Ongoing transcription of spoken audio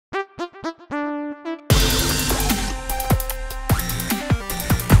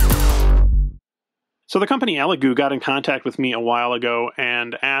So the company Elegoo got in contact with me a while ago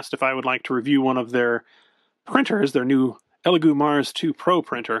and asked if I would like to review one of their printers, their new Elegoo Mars 2 Pro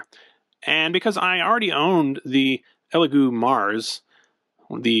printer. And because I already owned the Elegoo Mars,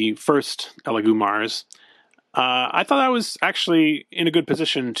 the first Elegoo Mars, I thought I was actually in a good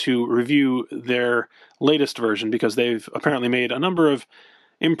position to review their latest version because they've apparently made a number of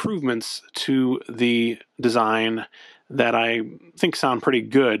improvements to the design that I think sound pretty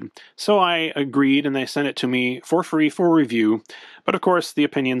good. So I agreed and they sent it to me for free for review. But of course, the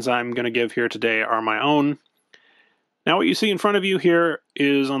opinions I'm going to give here today are my own. Now what you see in front of you here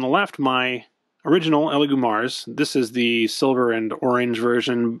is on the left my original Elegoo Mars. This is the silver and orange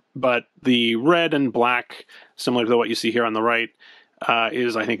version, but the red and black, similar to what you see here on the right,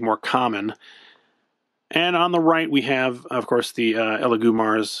 is I think more common. And on the right we have, of course, the Elegoo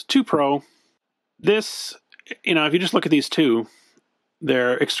Mars 2 Pro. This, if you just look at these two,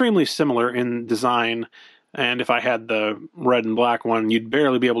 they're extremely similar in design, and if I had the red and black one, you'd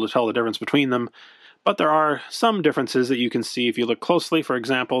barely be able to tell the difference between them. But there are some differences that you can see if you look closely. For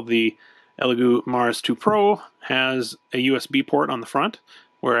example, the Elegoo Mars 2 Pro has a USB port on the front,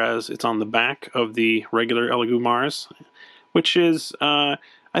 whereas it's on the back of the regular Elegoo Mars, which is, I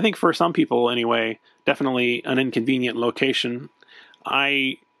think for some people anyway, definitely an inconvenient location.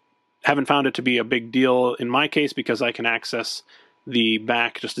 I haven't found it to be a big deal in my case because I can access the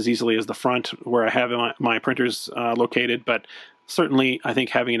back just as easily as the front where I have my printers located, but certainly I think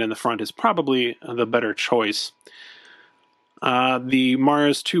having it in the front is probably the better choice. The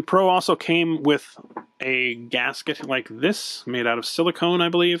Mars 2 Pro also came with a gasket like this, made out of silicone, I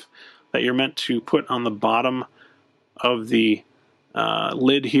believe, that you're meant to put on the bottom of the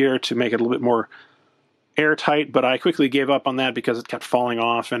lid here to make it a little bit more airtight, but I quickly gave up on that because it kept falling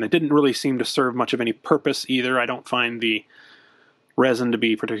off, and it didn't really seem to serve much of any purpose either. I don't find the resin to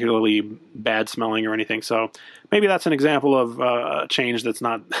be particularly bad smelling or anything, so maybe that's an example of a change that's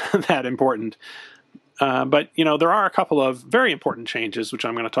not that important. But, there are a couple of very important changes, which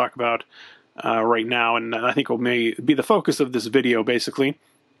I'm going to talk about right now, and I think may be the focus of this video, basically.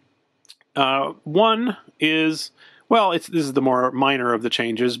 One is, well, this is the more minor of the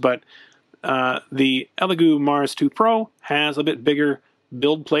changes, but the Elegoo Mars 2 Pro has a bit bigger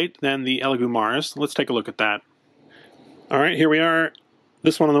build plate than the Elegoo Mars. Let's take a look at that. All right, here we are.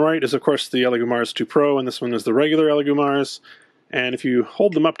 This one on the right is, of course, the Elegoo Mars 2 Pro, and this one is the regular Elegoo Mars. And if you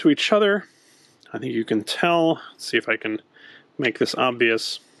hold them up to each other, I think you can tell. Let's see if I can make this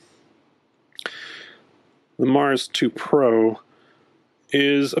obvious. The Mars 2 Pro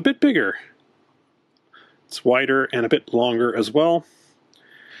is a bit bigger. It's wider and a bit longer as well.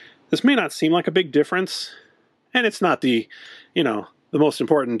 This may not seem like a big difference, and it's not the most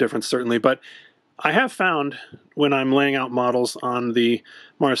important difference, certainly, but I have found when I'm laying out models on the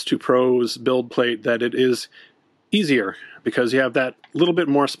Mars 2 Pro's build plate that it is easier because you have that little bit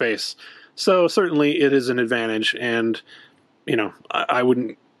more space. So certainly it is an advantage, and I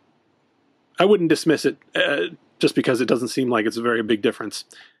wouldn't dismiss it just because it doesn't seem like it's a very big difference.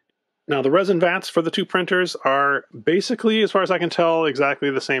 Now, the resin vats for the two printers are basically, as far as I can tell, exactly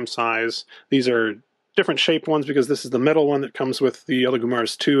the same size. These are different shaped ones because this is the metal one that comes with the Elegoo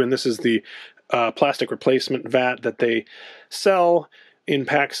Mars 2, and this is the plastic replacement vat that they sell in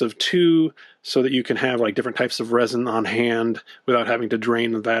packs of 2 so that you can have like different types of resin on hand without having to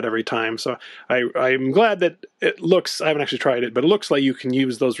drain the vat every time. So I'm glad that it looks, I haven't actually tried it, but it looks like you can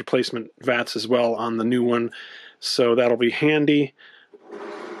use those replacement vats as well on the new one, so that'll be handy.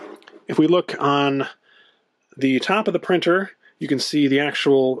 If we look on the top of the printer, you can see the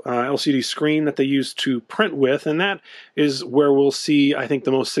actual LCD screen that they use to print with, and that is where we'll see, I think,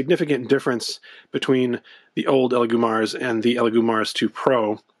 the most significant difference between the old Elegoo Mars and the Elegoo Mars 2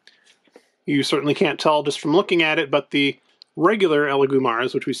 Pro. You certainly can't tell just from looking at it, but the regular Elegoo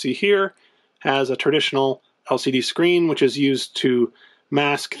Mars, which we see here, has a traditional LCD screen, which is used to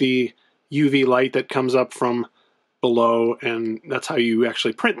mask the UV light that comes up from below, and that's how you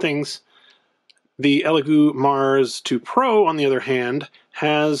actually print things. The Elegoo Mars 2 Pro, on the other hand,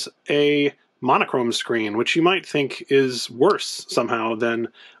 has a monochrome screen, which you might think is worse somehow than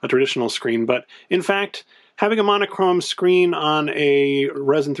a traditional screen, but in fact, having a monochrome screen on a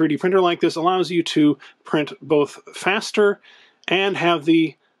Resin 3D printer like this allows you to print both faster and have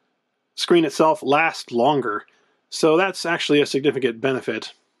the screen itself last longer. So that's actually a significant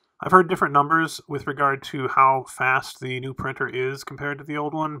benefit. I've heard different numbers with regard to how fast the new printer is compared to the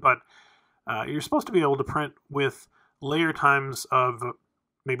old one, but you're supposed to be able to print with layer times of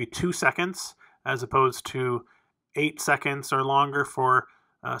maybe 2 seconds as opposed to 8 seconds or longer for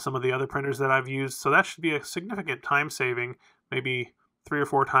some of the other printers that I've used. So that should be a significant time saving, maybe 3 or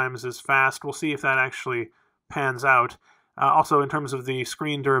 4 times as fast. We'll see if that actually pans out. Also, in terms of the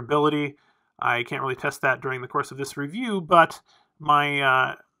screen durability, I can't really test that during the course of this review, but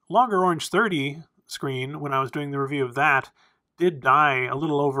my longer Orange 30 screen, when I was doing the review of that, did die a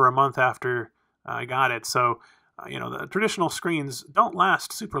little over a month after I got it. So, you know, the traditional screens don't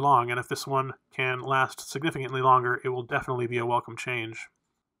last super long, and if this one can last significantly longer, it will definitely be a welcome change.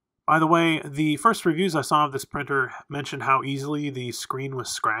 By the way, the first reviews I saw of this printer mentioned how easily the screen was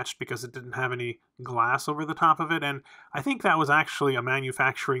scratched because it didn't have any glass over the top of it, and I think that was actually a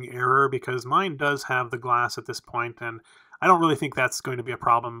manufacturing error because mine does have the glass at this point, and I don't really think that's going to be a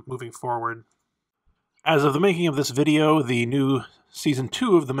problem moving forward. As of the making of this video, the new Season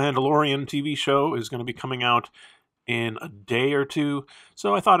 2 of The Mandalorian TV show is going to be coming out in a day or two,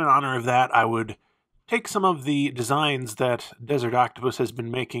 so I thought in honor of that I would take some of the designs that Desert Octopus has been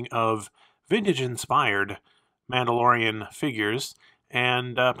making of vintage-inspired Mandalorian figures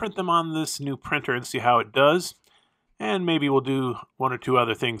and print them on this new printer and see how it does, and maybe we'll do 1 or 2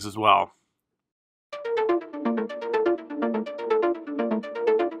 other things as well.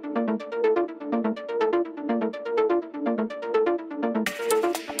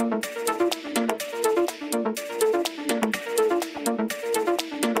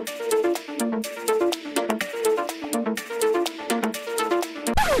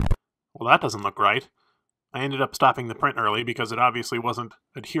 Well, that doesn't look right. I ended up stopping the print early because it obviously wasn't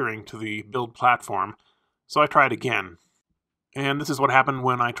adhering to the build platform, so I tried again. And this is what happened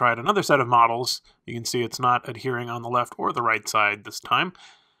when I tried another set of models. You can see it's not adhering on the left or the right side this time.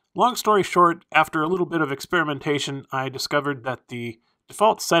 Long story short, after a little bit of experimentation, I discovered that the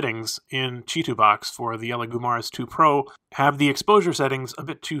default settings in Chitubox for the Elegoo Mars 2 Pro have the exposure settings a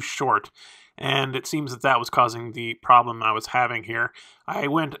bit too short, and it seems that that was causing the problem I was having here. I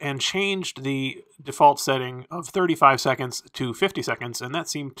went and changed the default setting of 35 seconds to 50 seconds, and that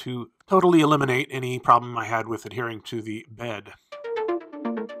seemed to totally eliminate any problem I had with adhering to the bed.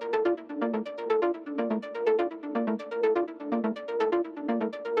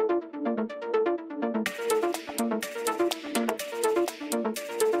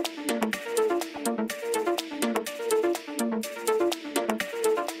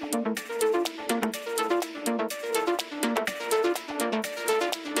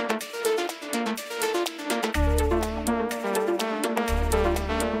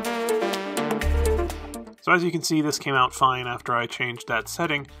 So as you can see, this came out fine after I changed that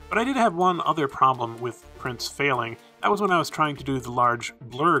setting, but I did have one other problem with prints failing. That was when I was trying to do the large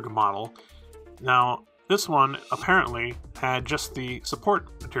blurg model. Now, this one apparently had just the support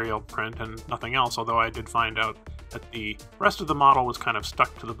material print and nothing else, although I did find out that the rest of the model was kind of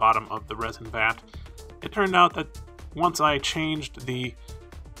stuck to the bottom of the resin vat. It turned out that once I changed the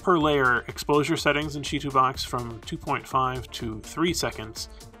per layer exposure settings in Chitubox from 2.5 to 3 seconds,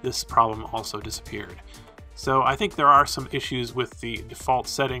 this problem also disappeared. So I think there are some issues with the default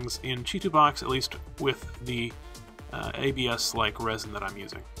settings in Chitubox, at least with the ABS-like resin that I'm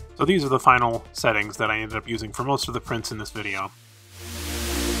using. So these are the final settings that I ended up using for most of the prints in this video.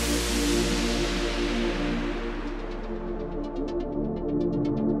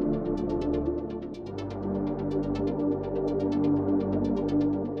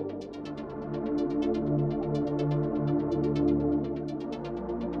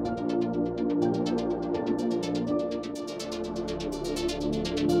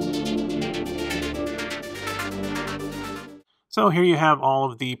 So here you have all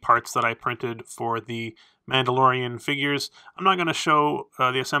of the parts that I printed for the Mandalorian figures. I'm not going to show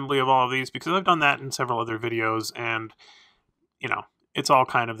the assembly of all of these because I've done that in several other videos and, you know, it's all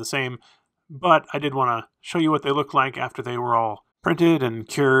kind of the same. But I did want to show you what they look like after they were all printed and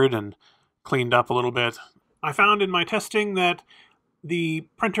cured and cleaned up a little bit. I found in my testing that the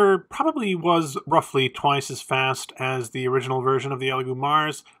printer probably was roughly twice as fast as the original version of the Elegoo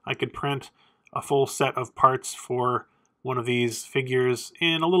Mars. I could print a full set of parts for one of these figures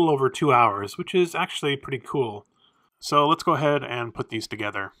in a little over 2 hours, which is actually pretty cool. So let's go ahead and put these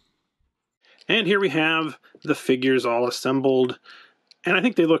together. And here we have the figures all assembled, and I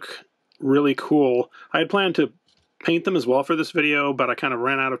think they look really cool. I had planned to paint them as well for this video, but I kind of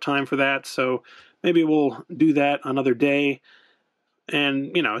ran out of time for that, so maybe we'll do that another day.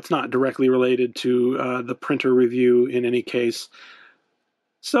 And, you know, it's not directly related to the printer review in any case.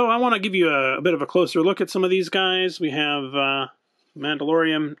 So I want to give you a bit of a closer look at some of these guys. We have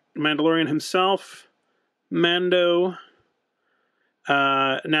Mandalorian himself, Mando.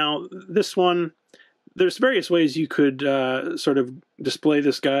 Now, this one, there's various ways you could sort of display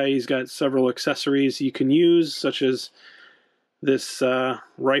this guy. He's got several accessories you can use, such as this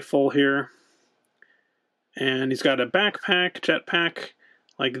rifle here. And he's got a backpack, jetpack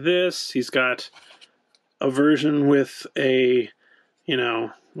like this. He's got a version with a, you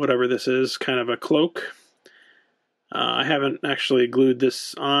know, whatever this is, kind of a cloak. I haven't actually glued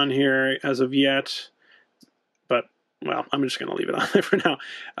this on here as of yet, but, well, I'm just going to leave it on there for now.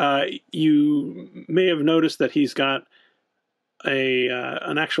 You may have noticed that he's got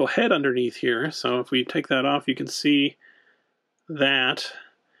an actual head underneath here, so if we take that off, you can see that,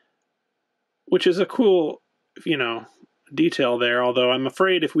 which is a cool, you know, detail there, although I'm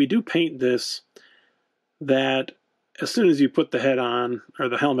afraid if we do paint this, that as soon as you put the head on, or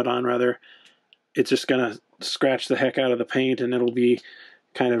the helmet on rather, it's just gonna scratch the heck out of the paint and it'll be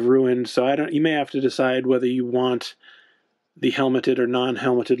kind of ruined. So you may have to decide whether you want the helmeted or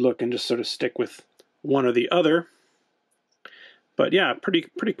non-helmeted look and just sort of stick with one or the other. But yeah, pretty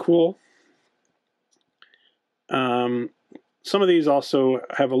cool. Some of these also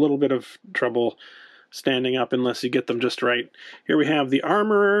have a little bit of trouble standing up unless you get them just right. Here we have the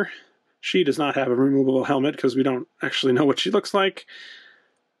armorer. She does not have a removable helmet because we don't actually know what she looks like.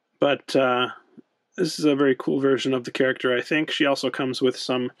 But this is a very cool version of the character, I think. She also comes with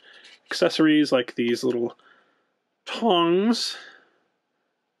some accessories like these little tongs.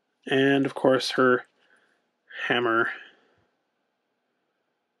 And, of course, her hammer,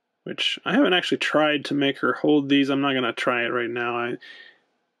 which I haven't actually tried to make her hold these. I'm not going to try it right now.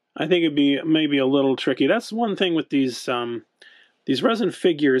 I think it'd be maybe a little tricky. That's one thing with these resin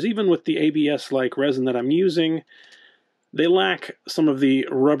figures, even with the ABS-like resin that I'm using, they lack some of the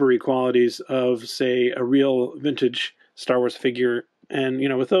rubbery qualities of, say, a real vintage Star Wars figure. And, you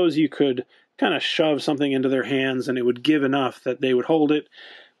know, with those you could kind of shove something into their hands and it would give enough that they would hold it.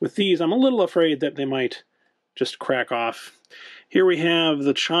 With these, I'm a little afraid that they might just crack off. Here we have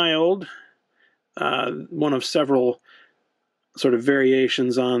the child, one of several sort of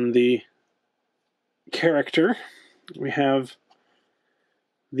variations on the character. We have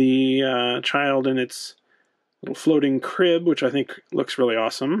the child in its little floating crib, which I think looks really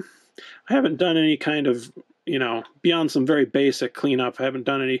awesome. I haven't done any kind of, you know, beyond some very basic cleanup, I haven't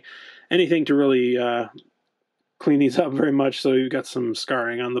done anything to really clean these up very much, so you've got some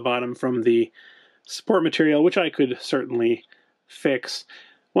scarring on the bottom from the support material, which I could certainly fix.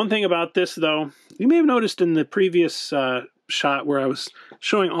 One thing about this, though, you may have noticed in the previous shot where I was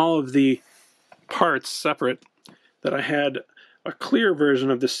showing all of the parts separate, that I had a clear version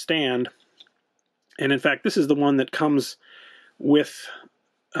of this stand. And in fact, this is the one that comes with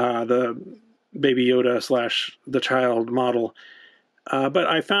the Baby Yoda / the child model. But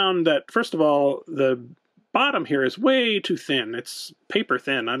I found that, first of all, the bottom here is way too thin. It's paper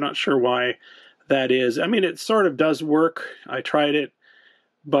thin. I'm not sure why that is. I mean, it sort of does work. I tried it,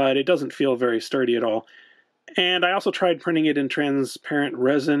 but it doesn't feel very sturdy at all. And I also tried printing it in transparent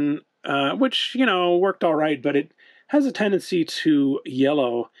resin, which, you know, worked all right, but it has a tendency to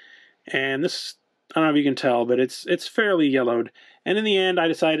yellow. And this, I don't know if you can tell, but it's fairly yellowed. And in the end, I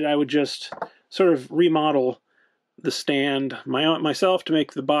decided I would just sort of remodel the stand myself to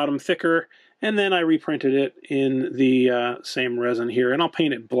make the bottom thicker, and then I reprinted it in the same resin here, and I'll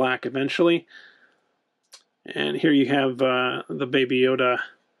paint it black eventually. And here you have the Baby Yoda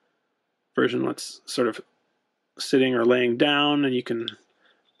version that's sort of sitting or laying down, and you can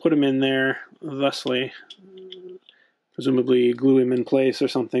put him in there thusly, presumably glue him in place or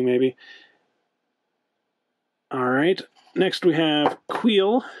something maybe. Alright, next we have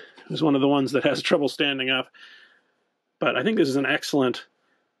Queel, who's one of the ones that has trouble standing up. But I think this is an excellent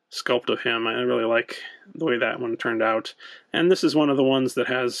sculpt of him. I really like the way that one turned out. And this is one of the ones that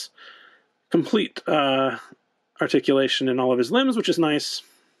has complete articulation in all of his limbs, which is nice.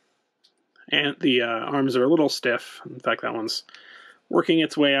 And the arms are a little stiff. In fact, that one's working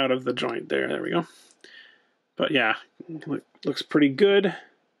its way out of the joint there. There we go. But yeah, looks pretty good.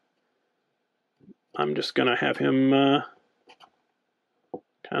 I'm just going to have him kind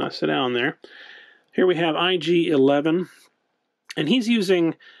of sit down there. Here we have IG-11, and he's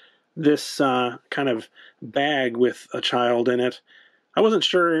using this kind of bag with a child in it. I wasn't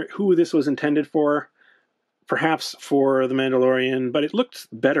sure who this was intended for, perhaps for the Mandalorian, but it looked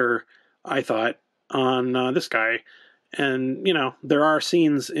better, I thought, on this guy. And, you know, there are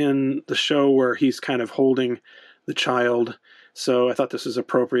scenes in the show where he's kind of holding the child, so I thought this was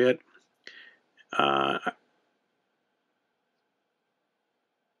appropriate.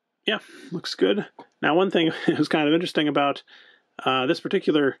 Yeah, looks good. Now, one thing that was kind of interesting about this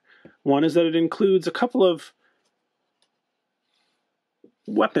particular one is that it includes a couple of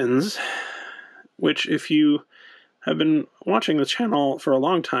weapons, which, if you have been watching the channel for a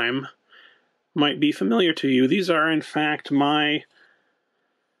long time, might be familiar to you. These are, in fact, my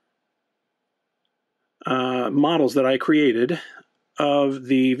models that I created of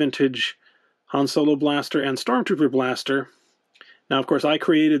the vintage Han Solo blaster and Stormtrooper blaster. Now, of course, I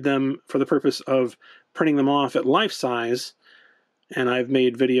created them for the purpose of printing them off at life size, and I've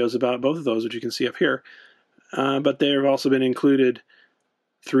made videos about both of those, which you can see up here. But they have also been included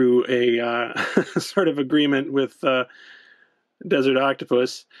through a sort of agreement with Desert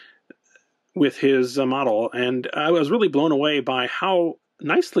Octopus with his model, and I was really blown away by how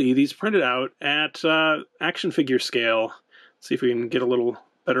nicely these printed out at action figure scale. Let's see if we can get a little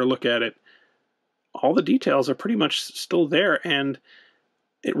better look at it. All the details are pretty much still there, and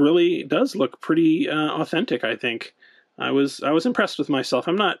it really does look pretty authentic, I think. I was impressed with myself.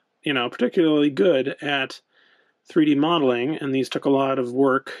 I'm not, particularly good at 3D modeling, and these took a lot of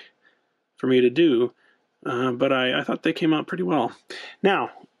work for me to do, but I thought they came out pretty well.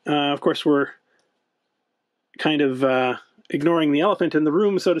 Now, of course, we're kind of ignoring the elephant in the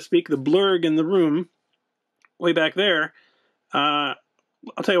room, so to speak, the blurg in the room, way back there.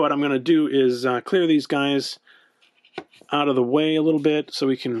 I'll tell you what I'm going to do is clear these guys out of the way a little bit so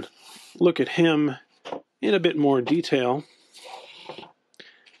we can look at him in a bit more detail.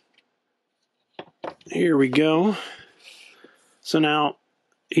 Here we go. So now,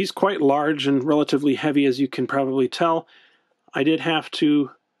 he's quite large and relatively heavy, as you can probably tell. I did have to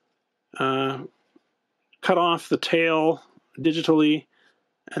cut off the tail digitally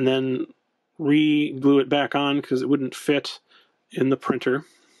and then re-glue it back on because it wouldn't fit in the printer.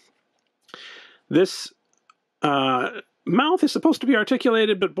 This mouth is supposed to be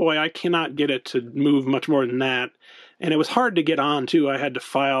articulated, but boy, I cannot get it to move much more than that. And it was hard to get on, too. I had to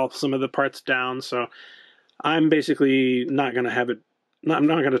file some of the parts down, so I'm basically not going to have it, I'm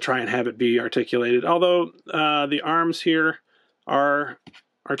not going to try and have it be articulated. Although the arms here are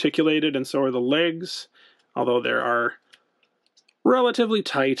articulated, and so are the legs, although they are relatively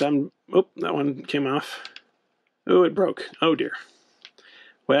tight. Oh, that one came off. Oh, it broke. Oh, dear.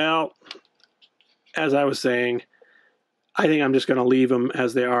 Well, as I was saying, I think I'm just going to leave them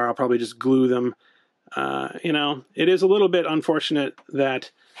as they are. I'll probably just glue them. It is a little bit unfortunate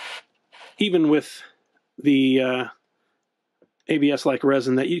that even with the ABS-like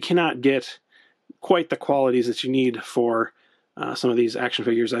resin, that you cannot get quite the qualities that you need for some of these action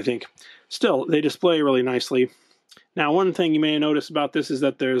figures, I think. Still, they display really nicely. Now, one thing you may notice about this is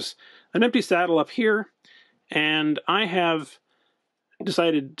that there's an empty saddle up here, and I have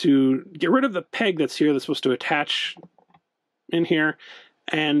decided to get rid of the peg that's here that's supposed to attach in here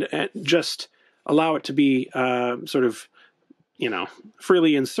and just allow it to be sort of,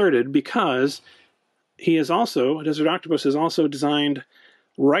 freely inserted, because he is also, Desert Octopus has also designed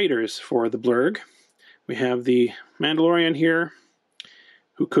riders for the blurg. We have the Mandalorian here,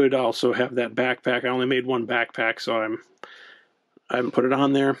 who could also have that backpack. I only made one backpack, so I haven't put it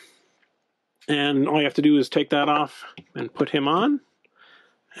on there. And all you have to do is take that off and put him on.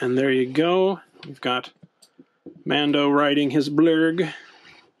 And there you go. We've got Mando riding his blurg.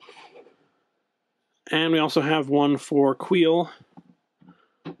 And we also have one for Queel,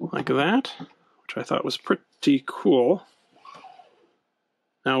 like that, which I thought was pretty cool.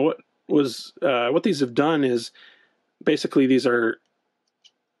 Now, what these have done is, basically these are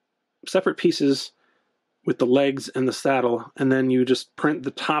separate pieces with the legs and the saddle, and then you just print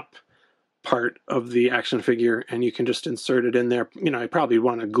the top part of the action figure, and you can just insert it in there. You probably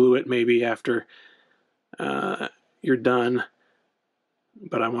want to glue it maybe after you're done,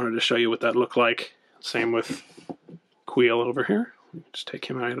 but I wanted to show you what that looked like. Same with Queel over here. Just take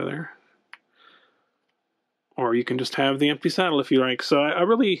him out of there. Or you can just have the empty saddle if you like. So I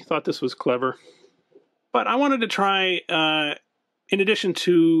really thought this was clever. But I wanted to try, in addition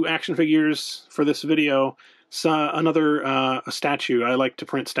to action figures for this video, another a statue. I like to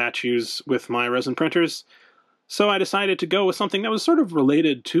print statues with my resin printers. So I decided to go with something that was sort of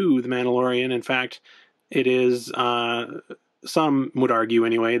related to the Mandalorian. In fact, it is, some would argue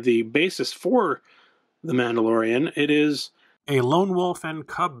anyway, the basis for the Mandalorian. It is a lone wolf and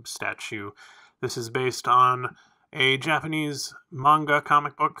cub statue. This is based on a Japanese manga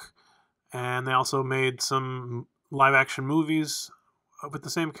comic book, and they also made some live-action movies with the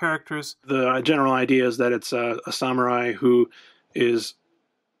same characters. The general idea is that it's a samurai who is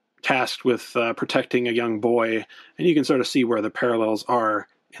tasked with protecting a young boy, and you can sort of see where the parallels are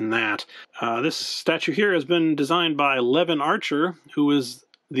in that. This statue here has been designed by Levin Archer, who is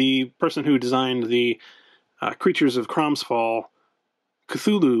the person who designed the Creatures of Cromsfall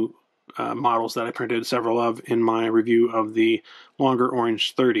Cthulhu models that I printed several of in my review of the Longer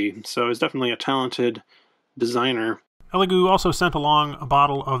Orange 30. So he's definitely a talented designer. Elegoo also sent along a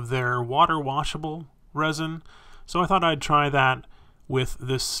bottle of their water washable resin, so I thought I'd try that with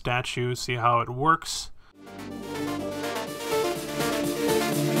this statue, see how it works.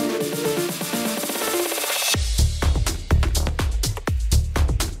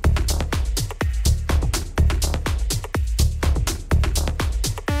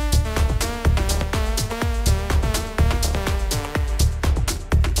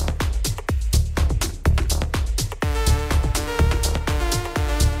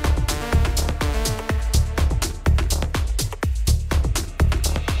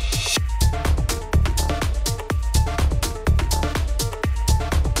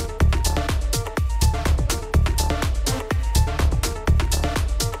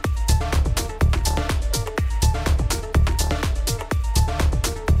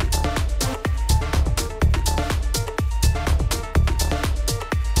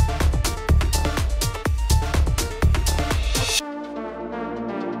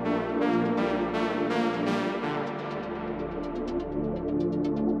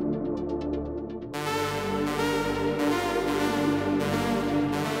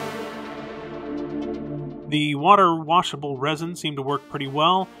 The water washable resin seemed to work pretty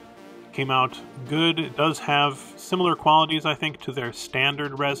well. Came out good. It does have similar qualities, I think, to their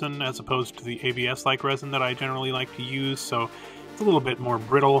standard resin as opposed to the ABS-like resin that I generally like to use, so it's a little bit more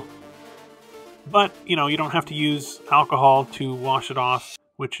brittle. But, you know, you don't have to use alcohol to wash it off,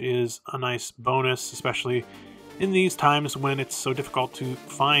 which is a nice bonus, especially in these times when it's so difficult to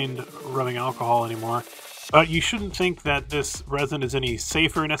find rubbing alcohol anymore. But you shouldn't think that this resin is any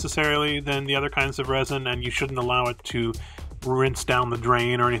safer necessarily than the other kinds of resin, and you shouldn't allow it to rinse down the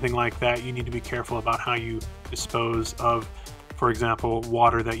drain or anything like that. You need to be careful about how you dispose of, for example,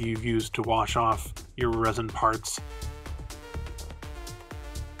 water that you've used to wash off your resin parts.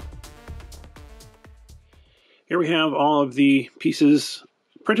 Here we have all of the pieces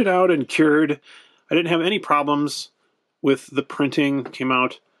printed out and cured. I didn't have any problems with the printing. Came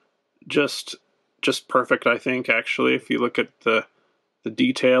out just perfect, I think, actually. If you look at the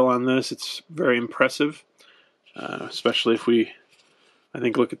detail on this, it's very impressive. Especially if we, I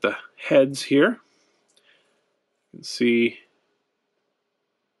think, look at the heads here. You can see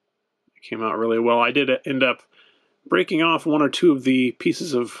it came out really well. I did end up breaking off one or two of the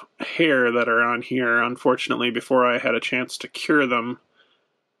pieces of hair that are on here, unfortunately, before I had a chance to cure them.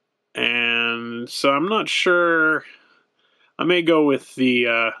 And so I'm not sure. I may go with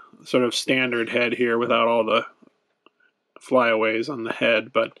the sort of standard head here without all the flyaways on the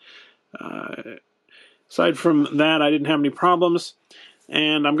head, but aside from that, I didn't have any problems.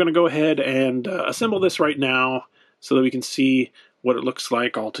 And I'm going to go ahead and assemble this right now so that we can see what it looks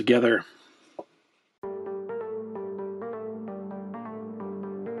like all together.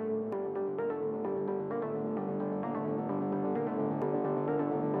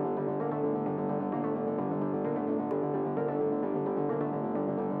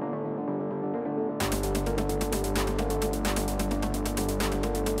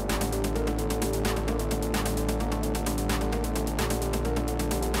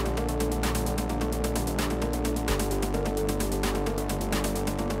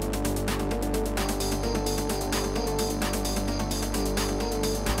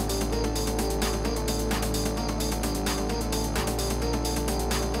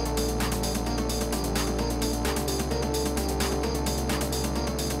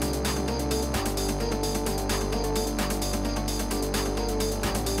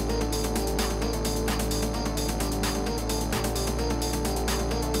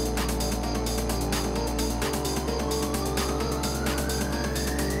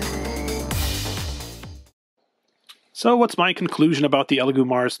 So what's my conclusion about the Elegoo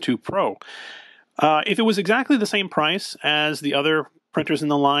Mars 2 Pro? If it was exactly the same price as the other printers in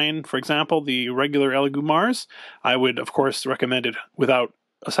the line, for example, the regular Elegoo Mars, I would, of course, recommend it without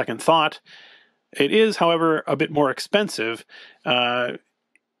a second thought. It is, however, a bit more expensive.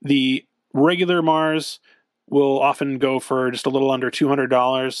 The regular Mars will often go for just a little under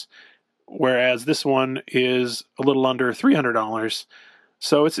 $200, whereas this one is a little under $300.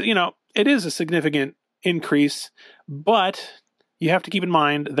 So it's, you know, it is a significant increase, but you have to keep in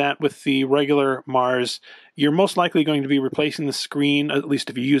mind that with the regular Mars, you're most likely going to be replacing the screen, at least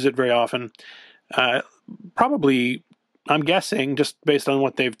if you use it very often. Probably, I'm guessing, just based on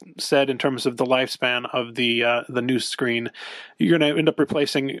what they've said in terms of the lifespan of the new screen, you're going to end up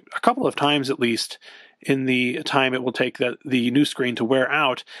replacing a couple of times at least in the time it will take the new screen to wear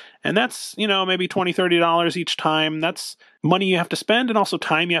out. And that's, you know, maybe $20, $30 each time. That's money you have to spend and also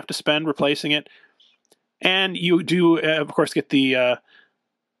time you have to spend replacing it. And you do, of course, get the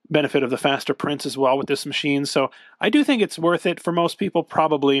benefit of the faster prints as well with this machine. So I do think it's worth it for most people,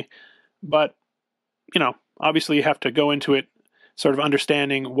 probably. But, you know, obviously you have to go into it sort of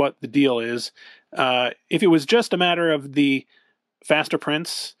understanding what the deal is. If it was just a matter of the faster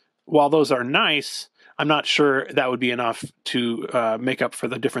prints, while those are nice, I'm not sure that would be enough to make up for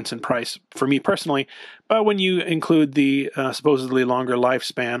the difference in price for me personally. But when you include the supposedly longer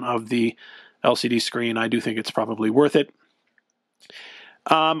lifespan of the LCD screen, I do think it's probably worth it.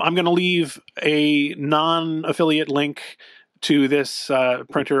 I'm going to leave a non-affiliate link to this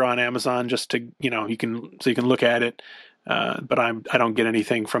printer on Amazon just to, you can look at it. But I don't get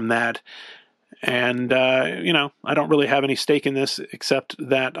anything from that. And, I don't really have any stake in this except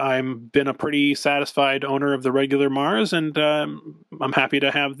that I've been a pretty satisfied owner of the regular Mars, and I'm happy to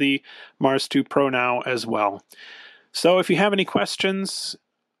have the Mars 2 Pro now as well. So if you have any questions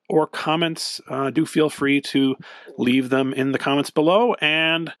or comments, do feel free to leave them in the comments below.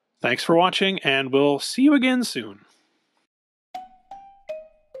 And thanks for watching, and we'll see you again soon.